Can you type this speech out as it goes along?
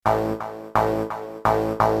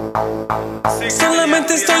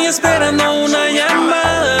Solamente estoy esperando una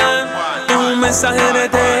llamada, un mensaje de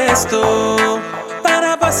texto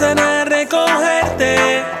para pasar a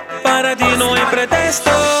recogerte. Para ti no hay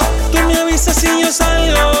pretexto. Tú me avisas si yo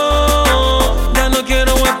salgo. Ya no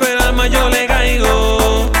quiero esperar más, yo le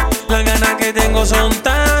caigo. Las ganas que tengo son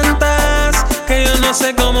tantas que yo no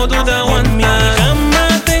sé cómo tú te aguantas. En mi cama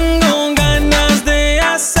tengo ganas de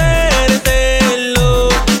hacértelo,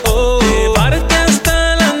 llevarte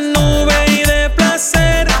hasta la nube y de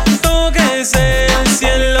placer toques el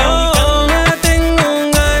cielo. En mi cama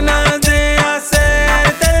tengo ganas de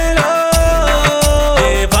hacértelo,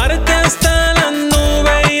 llevarte hasta la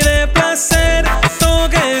nube y de placer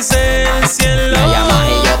toques el cielo. Me llamas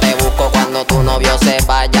y yo te busco cuando tu novio se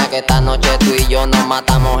vaya, que esta noche tú y yo nos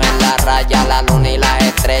matamos en la raya. La luna y las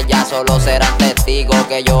estrellas solo serán testigos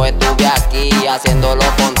que yo estuve aquí haciéndolo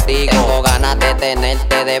contigo. Tengo ganas de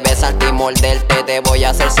tenerte, de besarte y morderte. Te voy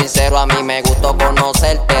a ser sincero, a mí me gustó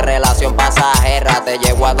conocerte. Relación pasajera, te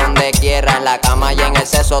llevo a donde quiera. En la cama y en el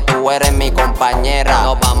sexo tú eres mi compañera.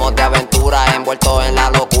 Nos vamos de aventura, envueltos en la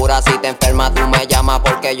locura. Si te enfermas tú me llamas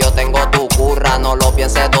porque yo tengo tu curra. No lo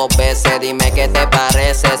pienses dos veces, dime qué te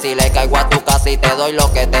parece. Si le caigo a tu casa y te doy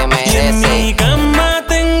lo que te mereces. Y en mi cama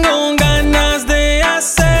tengo ganas de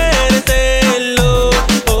hacértelo,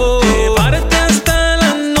 llevarte hasta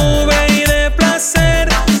la nube y de placer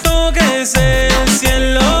toques el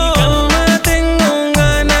cielo. En mi cama tengo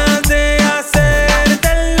ganas de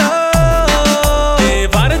hacértelo,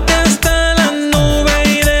 llevarte hasta la nube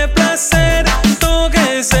y de placer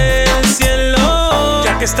toques el cielo.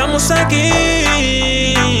 Ya que estamos aquí,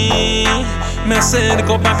 me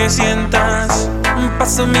acerco pa' que sientas.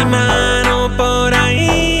 Paso mi mano por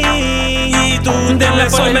ahí y tú de la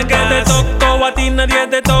forma que te toco, a ti nadie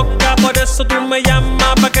te toca. Por eso tú me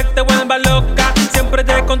llamas pa' que te vuelva loca. Siempre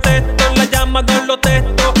te contesto, la llamada los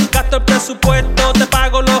textos. Gasto el presupuesto, te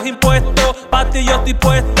pago los impuestos. Pa' ti yo estoy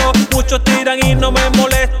puesto, muchos tiran y no me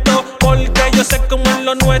molesto, porque yo sé cómo es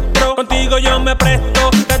lo nuestro. Contigo yo me presto,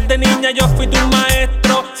 desde niña yo fui tu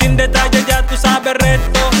maestro. Sin detalles ya tú sabes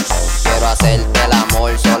resto. Quiero hacerte el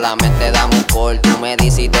amor, solamente dame un call. Tú me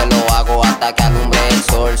dices y te lo hago hasta que alumbre el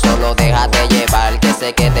sol. Solo déjate llevar, que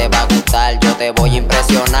sé que te va a gustar. Yo te voy a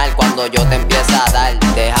impresionar cuando yo te empiece a dar.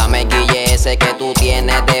 Déjame guille ese que tú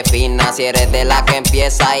tienes de fina. Si eres de la que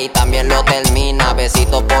empieza y también lo termina.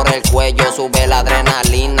 Besitos por el cuello, sube la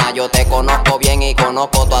adrenalina. Yo te conozco bien y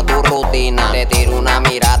conozco toda tu rutina. Te tiro una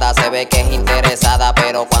mirada, se ve que es interesada,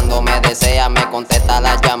 pero cuando me desea me contesta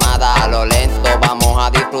las llamadas. A lo lento, vamos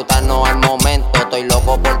a disfrutarnos al momento. Estoy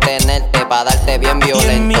loco por tenerte, pa' darte bien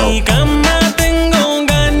violento. Y en mi cama tengo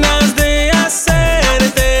ganas de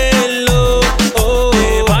hacértelo,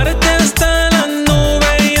 llevarte hasta la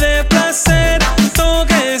nube y de placer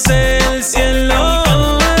toques el cielo. En mi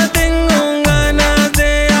cama tengo ganas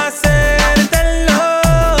de hacértelo,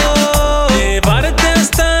 llevarte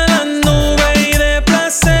hasta la nube y de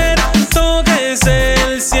placer toques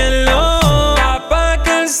el cielo.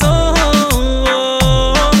 Ft.Pakerson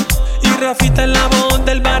y Rafita en la voz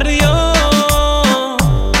del barrio.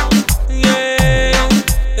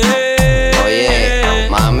 Oye,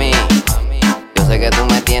 mami, yo sé que tú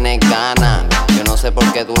me tienes ganas. Yo no sé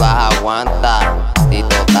por qué tú las aguantas. Y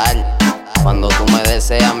total, cuando tú me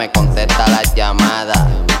deseas me contesta las llamadas.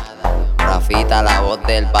 Rafita, la voz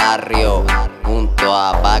del barrio, junto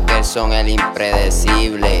a Pakerson el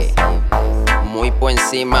impredecible. Muy por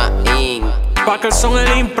encima, Pakerson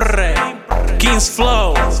el impre, Kings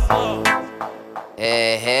Flow.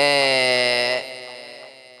 Jeje.